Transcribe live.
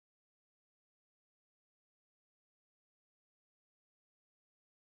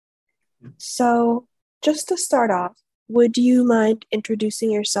So, just to start off, would you mind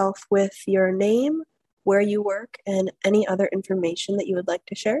introducing yourself with your name, where you work, and any other information that you would like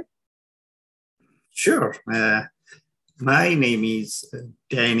to share? Sure. My name is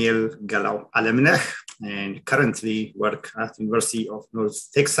Daniel Galau Alemneh, and currently work at University of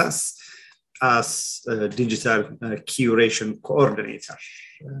North Texas as a digital curation coordinator.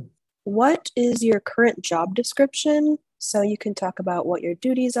 What is your current job description? So you can talk about what your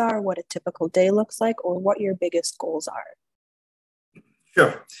duties are, what a typical day looks like, or what your biggest goals are.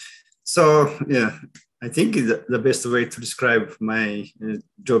 Sure. So, yeah, I think the best way to describe my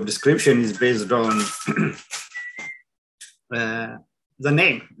job description is based on the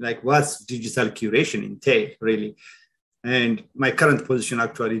name, like what's digital curation entail, really. And my current position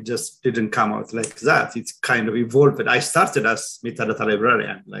actually just didn't come out like that. It's kind of evolved. I started as metadata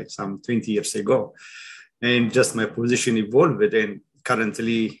librarian like some 20 years ago, and just my position evolved. And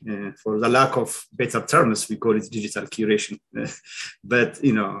currently, for the lack of better terms, we call it digital curation. But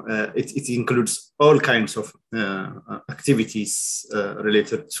it includes all kinds of activities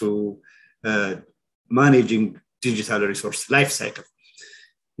related to managing digital resource lifecycle.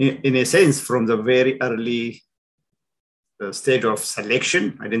 In a sense, from the very early stage of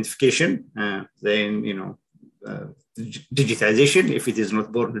selection, identification, then digitization if it is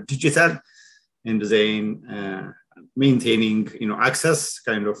not born digital, and then maintaining access,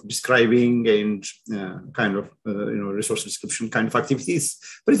 kind of describing and resource description kind of activities.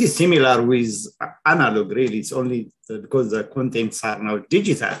 But it is similar with analog, really. It's only because the contents are now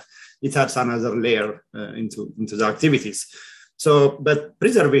digital, it adds another layer into the activities. So, but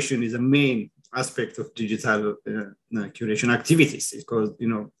preservation is a main aspect of digital curation activities, because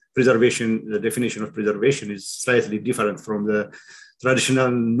preservation, the definition of preservation is slightly different from the traditional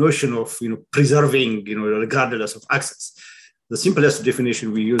notion of preserving regardless of access. The simplest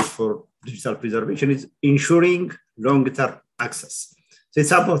definition we use for digital preservation is ensuring long-term access. So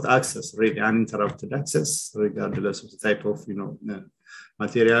it's about access, really, uninterrupted access, regardless of the type of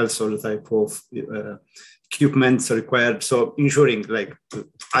materials or the type of equipment required. So ensuring like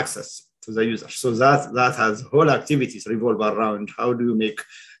access to the user. So that has whole activities revolve around how do you make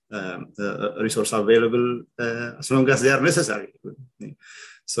the resource available as long as they are necessary.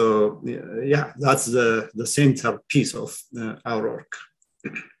 So yeah, that's the center piece of our work.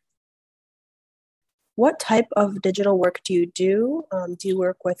 What type of digital work do you do? Do you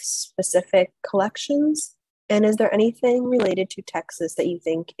work with specific collections? And is there anything related to Texas that you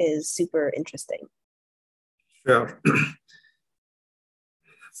think is super interesting? Sure.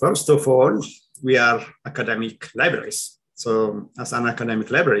 First of all, we are academic libraries. So as an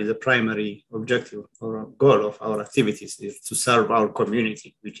academic library, the primary objective or goal of our activities is to serve our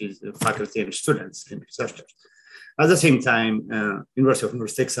community, which is the faculty and students and researchers. At the same time, University of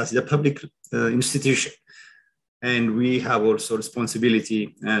North Texas is a public institution, and we have also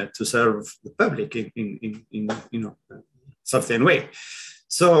responsibility to serve the public in certain way.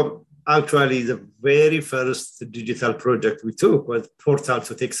 So actually, the very first digital project we took was Portal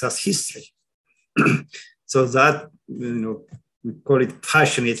to Texas History. So that, we call it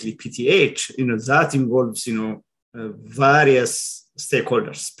passionately PTH, that involves, various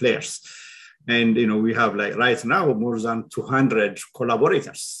stakeholders, players. And, we have like right now more than 200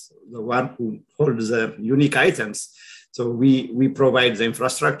 collaborators, the one who holds the unique items. So we provide the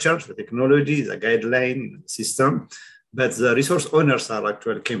infrastructure, the technology, the guideline system, but the resource owners are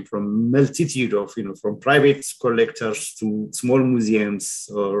actually came from multitude of, from private collectors to small museums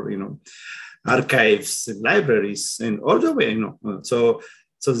or, archives and libraries and all the way, So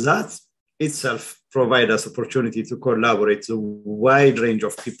that itself provides us opportunity to collaborate with a wide range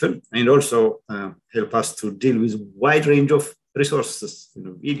of people and also help us to deal with a wide range of resources,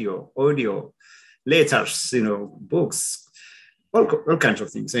 video, audio, letters, books, all kinds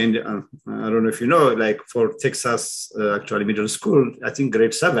of things. And I don't know if you know, like for Texas, actually middle school, I think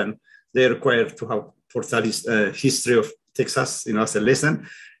grade 7, they're required to have Portal history of Texas, as a lesson.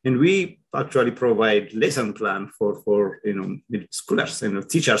 And we actually provide lesson plan for middle schoolers, and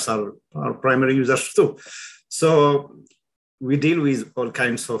teachers are primary users too. So we deal with all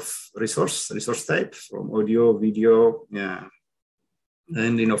kinds of resource types, from audio, video,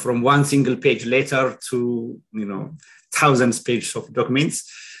 and from one single page letter to thousands of pages of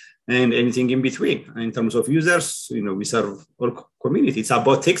documents and anything in between. In terms of users, we serve all community. It's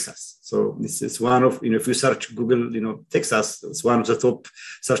about Texas. So this is one of, if you search Google, Texas, it's one of the top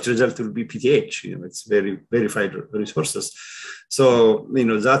search results will be PTH. It's very verified resources. So,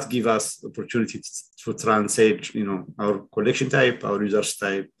 that gives us opportunity to translate, our collection type, our users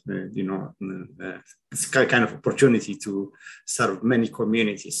type, it's kind of opportunity to serve many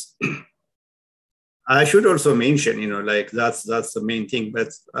communities. I should also mention, like that's the main thing. But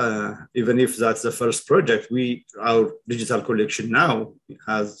even if that's the first project, our digital collection now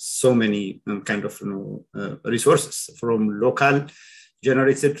has so many kind of resources, from local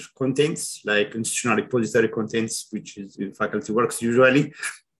generated contents like institutional repository contents, which is in faculty works usually,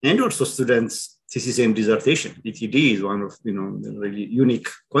 and also students' thesis and dissertation. ETD is one of the really unique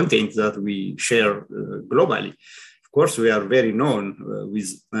content that we share globally. Of course, we are very known with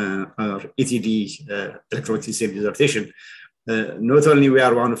our ETD, electronic thesis and dissertation. Not only we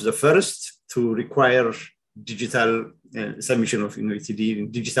are one of the first to require digital submission of ETD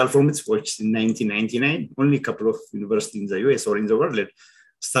in digital formats, which in 1999, only a couple of universities in the US or in the world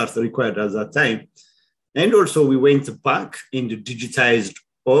started required at that time. And also we went back and digitized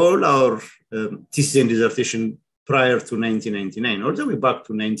all our thesis and dissertation prior to 1999, all the way back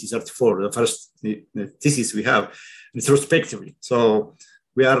to 1934, the first thesis we have retrospectively. So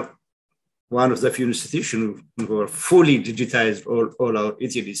we are one of the few institutions who are fully digitized all our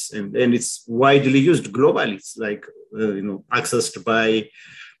ETDs, and it's widely used globally. It's like accessed by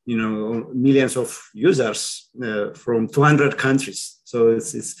millions of users from 200 countries. So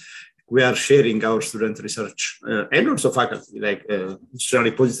we are sharing our student research and also faculty. Like institutional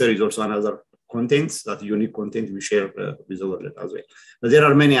repository is also another content, that unique content we share with the world as well. But there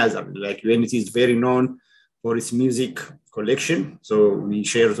are many others. Like UNIT is very known for its music collection. So we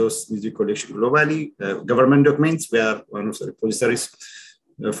share those music collection globally. Government documents, we are one of the repositories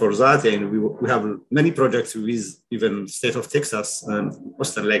for that. And we have many projects with even state of Texas and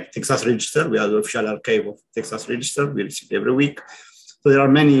Austin, like Texas Register. We have the official archive of Texas Register. We receive every week. So there are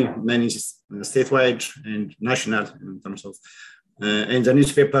many statewide and national in terms of, and the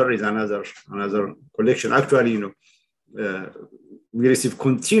newspaper is another collection. Actually, we receive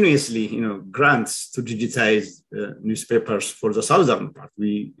continuously, grants to digitize newspapers for the southern part.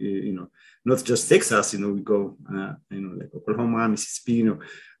 We, not just Texas, we go, like Oklahoma, Mississippi,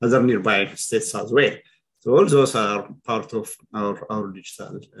 other nearby states as well. So all those are part of our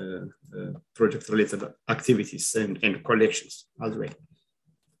digital project-related activities and collections as well.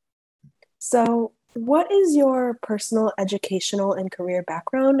 So what is your personal educational and career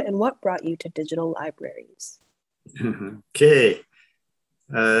background, and what brought you to digital libraries? Okay.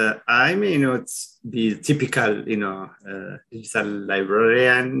 I may not be typical, digital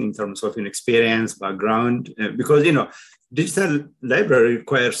librarian in terms of experience, background, because, digital library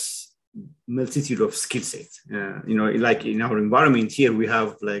requires multitude of skill sets. Like in our environment here, we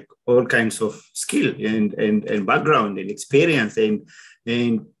have like all kinds of skill and background and experience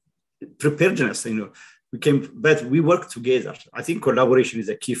and preparedness, but we work together. I think collaboration is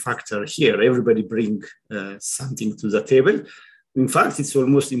a key factor here. Everybody bring something to the table. In fact, it's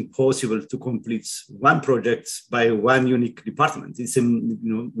almost impossible to complete one project by one unique department.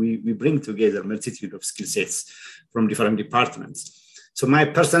 We bring together a multitude of skill sets from different departments. So my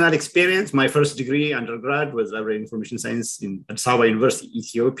personal experience, my first degree undergrad was Library Information Science in Addis Ababa University,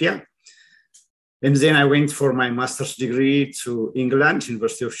 Ethiopia. And then I went for my master's degree to England,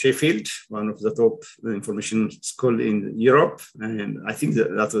 University of Sheffield, one of the top information school in Europe. And I think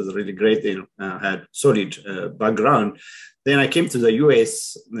that was really great. I had solid background. Then I came to the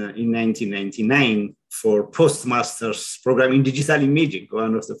US in 1999 for postmaster's program in digital imaging,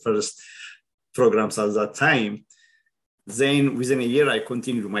 one of the first programs at that time. Then within a year, I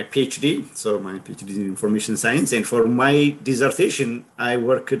continued my PhD. So my PhD is in information science. And for my dissertation, I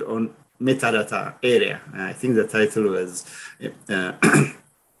worked on metadata area. I think the title was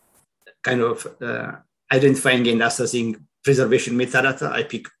kind of identifying and assessing preservation metadata. I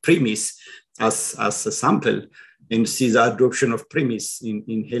picked premise as a sample and see the adoption of premise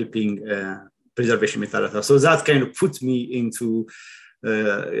in helping preservation metadata. So that kind of put me into,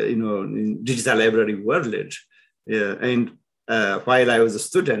 in digital library world. And while I was a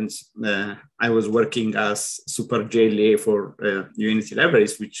student, I was working as super JLA for UNIT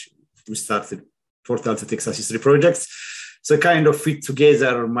Libraries, which we started Portal to Texas History projects. So kind of fit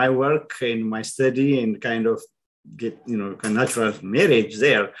together my work and my study and kind of get, a natural marriage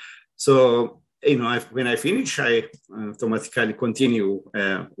there. So, when I finish, I automatically continue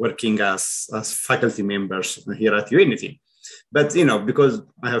working as faculty members here at UNIT. But, because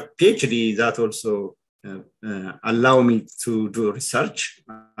I have PhD, that also allow me to do research,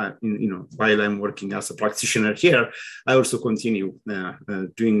 while I'm working as a practitioner here. I also continue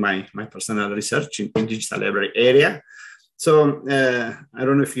doing my personal research in digital library area. So I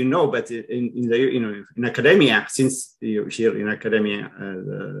don't know if you know, but in academia, since here in academia,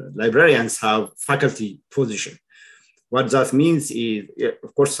 librarians have faculty position. What that means is,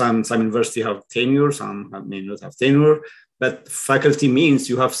 of course, some universities have tenure, some may not have tenure. But faculty means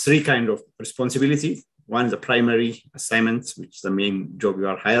you have three kinds of responsibility. One is the primary assignment, which is the main job you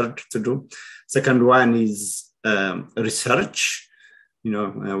are hired to do. Second one is research.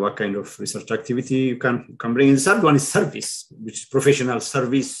 What kind of research activity you can bring in. The third one is service, which is professional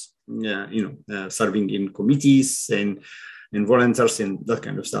service, serving in committees and volunteers and that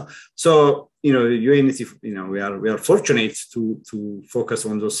kind of stuff. So, UNIT, we are fortunate to focus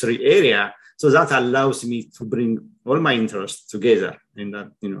on those three areas. So that allows me to bring all my interests together. And that,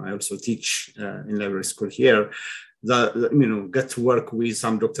 I also teach in library school here. Get to work with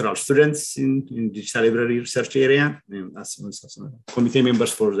some doctoral students in digital library research area, as committee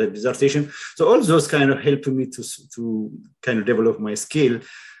members for the dissertation. So all those kind of help me to kind of develop my skill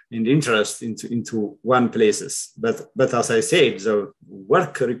and interest into one places. But as I said, the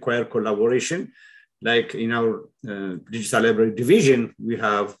work require collaboration. Like in our digital library division, we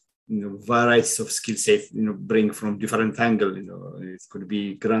have varieties of skill set, bring from different angle. It could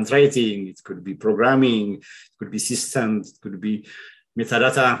be grant writing, it could be programming, it could be systems, it could be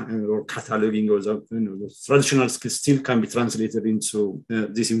metadata or cataloging. Or those traditional skills still can be translated into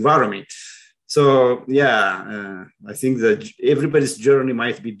this environment. So I think that everybody's journey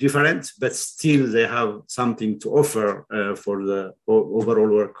might be different, but still they have something to offer for the overall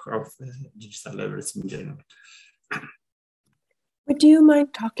work of digital libraries in general. Would you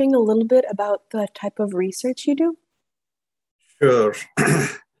mind talking a little bit about the type of research you do? Sure.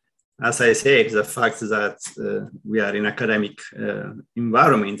 As I said, the fact that we are in academic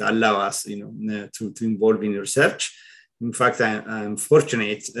environment allow us, to involve in research. In fact, I'm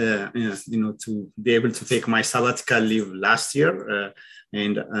fortunate, to be able to take my sabbatical leave last year,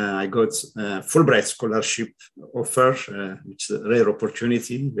 and I got a Fulbright scholarship offer, which is a rare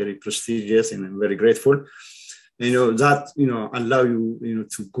opportunity, very prestigious, and I'm very grateful. That allow you,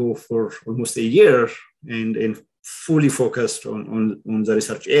 to go for almost a year and fully focused on the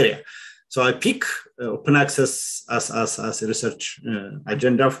research area. So I pick open access as a research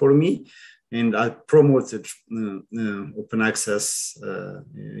agenda for me. And I promoted open access,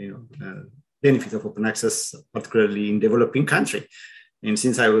 benefit of open access, particularly in developing country. And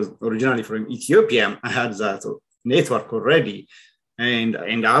since I was originally from Ethiopia, I had that network already.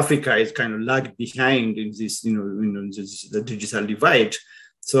 And Africa is kind of lagged behind in this, the digital divide.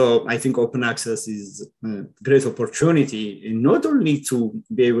 So I think open access is a great opportunity, and not only to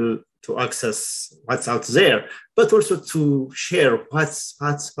be able to access what's out there, but also to share what's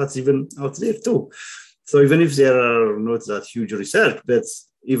even out there too. So even if there are not that huge research, but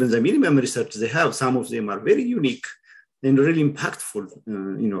even the minimum research they have, some of them are very unique and really impactful.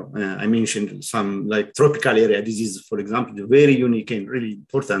 I mentioned some like tropical area disease, for example, very unique and really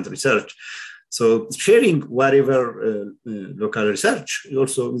important research. So sharing whatever local research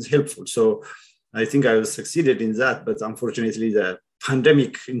also is helpful. So I think I succeeded in that, but unfortunately the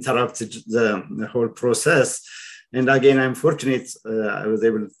pandemic interrupted the whole process. And again, I'm fortunate I was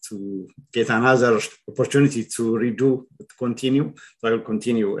able to get another opportunity to continue. So I will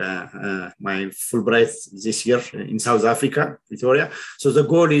continue my Fulbright this year in South Africa, Pretoria. So the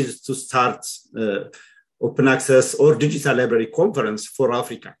goal is to start open access or digital library conference for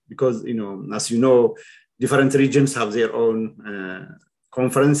Africa, because, as you know, different regions have their own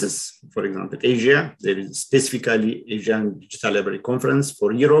conferences. For example, Asia, there is specifically Asian Digital Library Conference.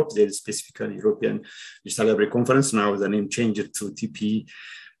 For Europe, there is specifically European Digital Library Conference. Now the name changed to TP.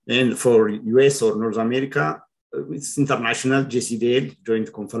 And for US or North America, it's international JCDL,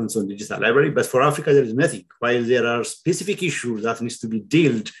 Joint Conference on Digital Library. But for Africa, there is nothing, while there are specific issues that needs to be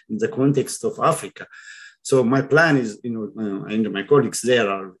dealt in the context of Africa. So my plan is, and my colleagues there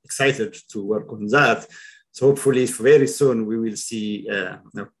are excited to work on that. So hopefully very soon we will see a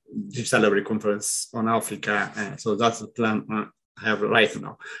digital library conference on Africa. So that's the plan I have right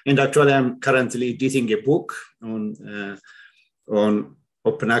now. And actually I'm currently editing a book on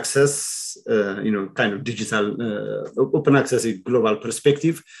open access, kind of digital, open access in global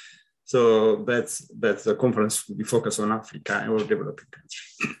perspective. So, but the conference will be focused on Africa or developing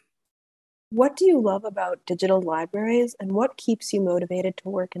countries. What do you love about digital libraries, and what keeps you motivated to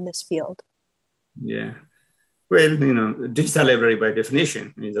work in this field? Yeah. Well, digital library by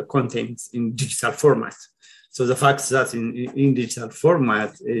definition is a content in digital format. So the fact that in digital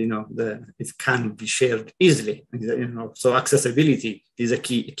format, it can be shared easily. So accessibility is a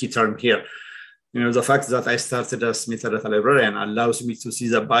key term here. The fact that I started as metadata librarian allows me to see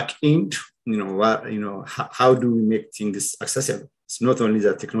the back end. How do we make things accessible? It's not only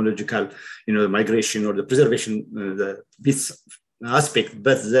the technological, migration or the preservation, the bits aspect,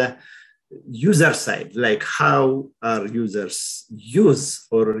 but the user side, like how our users use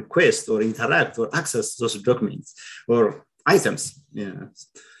or request or interact or access those documents, or items. Yeah.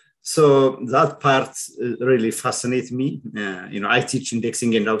 So that part really fascinates me. I teach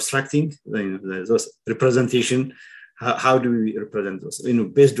indexing and abstracting. Those representation. How do we represent those?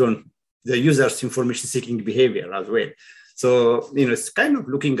 Based on the user's information-seeking behavior as well. So it's kind of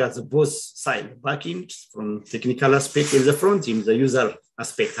looking at the both sides, backend from technical aspect, and the front end, the user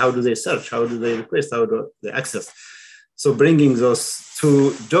aspect. How do they search? How do they request? How do they access? So bringing those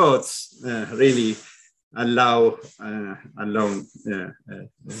two dots really allow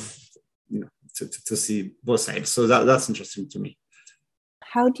to see both sides. So that's interesting to me.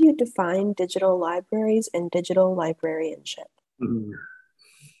 How do you define digital libraries and digital librarianship?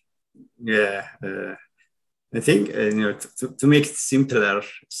 Yeah, I think to make it simpler,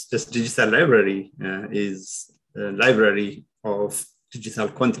 just digital library is a library of digital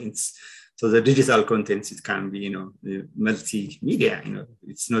contents. So the digital contents, it can be multimedia.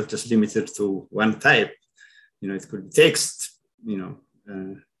 It's not just limited to one type. It could be text,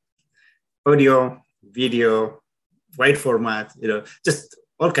 audio, video, wide format, just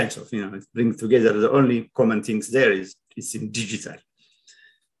all kinds of, bring together. The only common things there is in digital.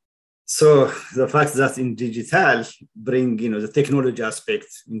 So the fact that in digital bring, the technology aspect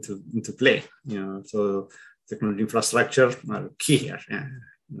into play, so technology infrastructure are key here. Yeah.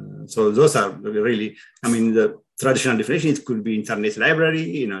 So those are really, the traditional definition, it could be internet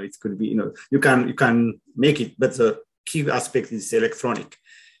library, it could be, you can make it, but the key aspect is electronic.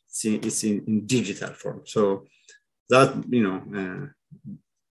 It's in digital form. So that,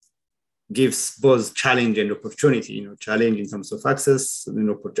 gives both challenge and opportunity, challenge in terms of access,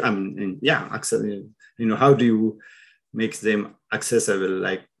 access, how do you make them accessible,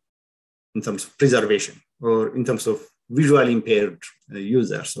 like in terms of preservation or in terms of visually impaired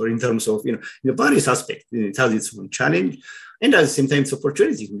users, or in terms of, various aspects. It has its own challenge and at the same time it's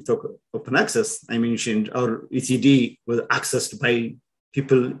opportunity. We talk open access. I mentioned our ETD was accessed by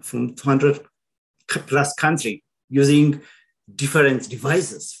people from 200 plus countries using different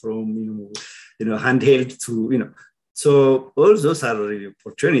devices, from handheld to so all those are really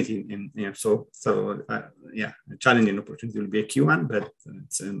opportunity, and challenge and opportunity will be a key one, but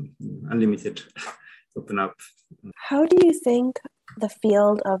it's unlimited open up. How do you think the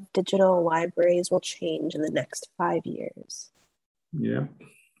field of digital libraries will change in the next 5 years? Yeah,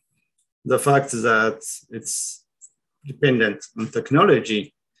 the fact that it's dependent on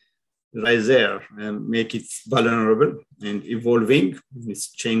technology right there and make it vulnerable and evolving, it's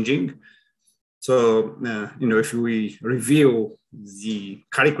changing. So, if we review the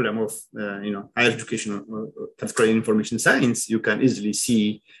curriculum of, higher education, particularly information science, you can easily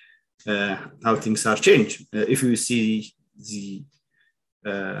see how things are changed. If you see the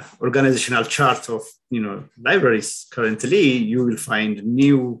organizational chart of, libraries currently, you will find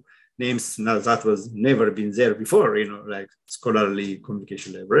new names now that was never been there before, like scholarly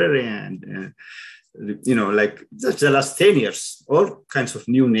communication librarian, like just the last 10 years, all kinds of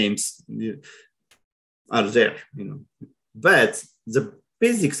new names are there, but the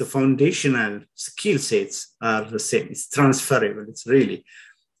basics, the foundational skill sets are the same. It's transferable. It's really,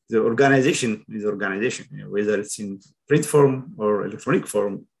 the organization is organization, whether it's in print form or electronic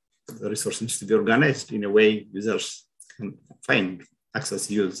form, the resource needs to be organized in a way users can find,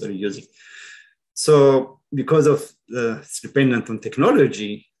 access, use, or using. So because of it's dependent on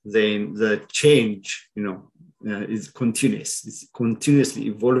technology, then the change, is continuous. It's continuously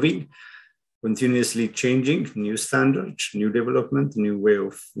evolving, continuously changing, new standards, new development, new way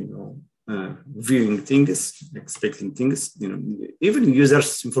of, viewing things, expecting things. Even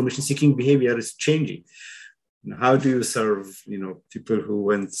users' information-seeking behavior is changing. How do you serve, people who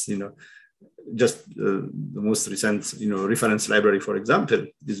went, just the most recent, reference library, for example,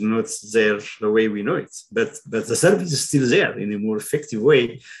 is not there the way we know it, but the service is still there in a more effective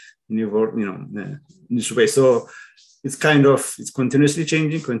way, in this way. So it's it's continuously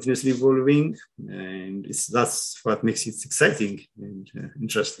changing, continuously evolving, and that's what makes it exciting and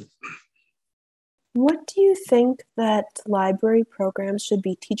interesting. What do you think that library programs should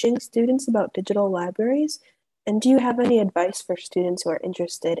be teaching students about digital libraries? And do you have any advice for students who are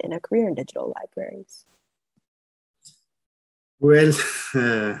interested in a career in digital libraries? Well,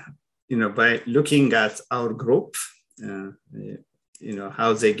 by looking at our group,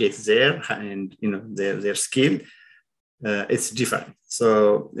 how they get there and, their skill, it's different.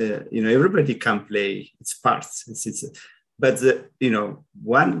 So, everybody can play its parts. But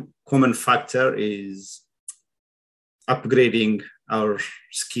one common factor is upgrading our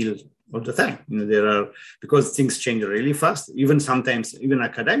skill all the time. Because things change really fast. Even sometimes, even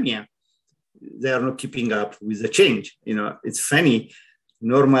academia, they are not keeping up with the change. It's funny.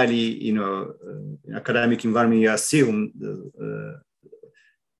 normally, in academic environment, you assume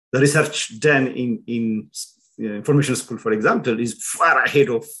the research done in information school, for example, is far ahead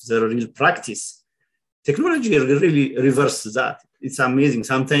of the real practice. Technology really reverses that. It's amazing.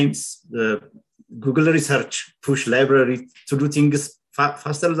 Sometimes the Google research push library to do things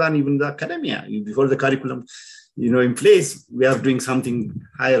faster than even the academia. Before the curriculum, in place, we are doing something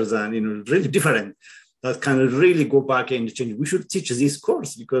higher than, really different. That can really go back and change. We should teach this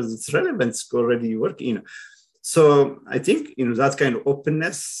course because it's relevant. It's already working. So I think that kind of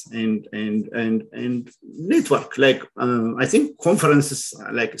openness and network. Like I think conferences,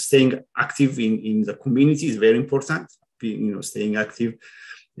 like staying active in the community is very important. Staying active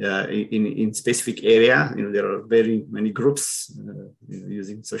in specific area. There are very many groups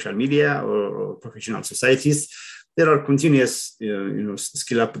using social media or professional societies. There are continuous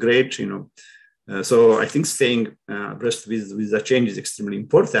skill upgrade. So I think staying abreast with the change is extremely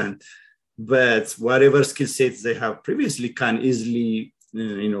important. But whatever skill sets they have previously can easily,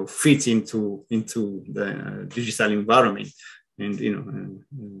 fit into the digital environment. And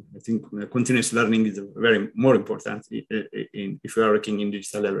I think continuous learning is very more important if you are working in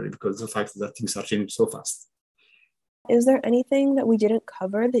digital library because of the fact that things are changing so fast. Is there anything that we didn't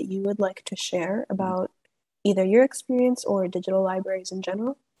cover that you would like to share about either your experience or digital libraries in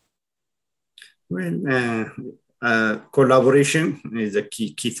general? Well, collaboration is a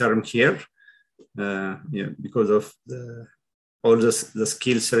key term here. Because of all the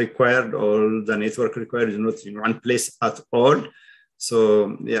skills required, all the network required is not in one place at all.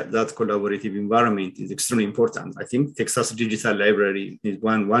 So that collaborative environment is extremely important. I think Texas Digital Library is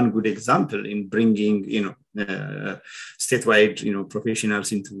one good example in bringing statewide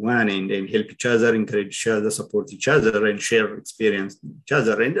professionals into one and help each other, encourage each other, support each other, and share experience with each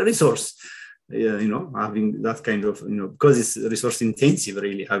other and resource. Having that kind of, because it's resource intensive,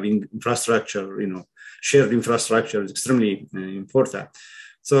 really having infrastructure, shared infrastructure is extremely important.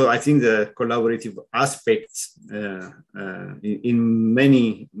 So I think the collaborative aspects in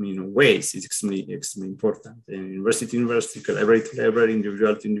many ways is extremely important. And university to university, library to library,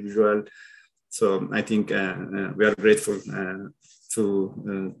 individual to individual. So I think we are grateful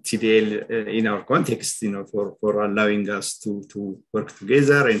to TDL in our context, for allowing us to work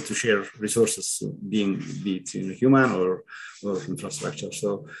together and to share resources, be it human or infrastructure.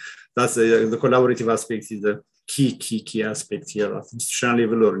 So that's the collaborative aspect is the key aspect here at institutional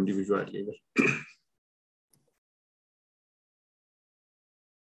level or individual level.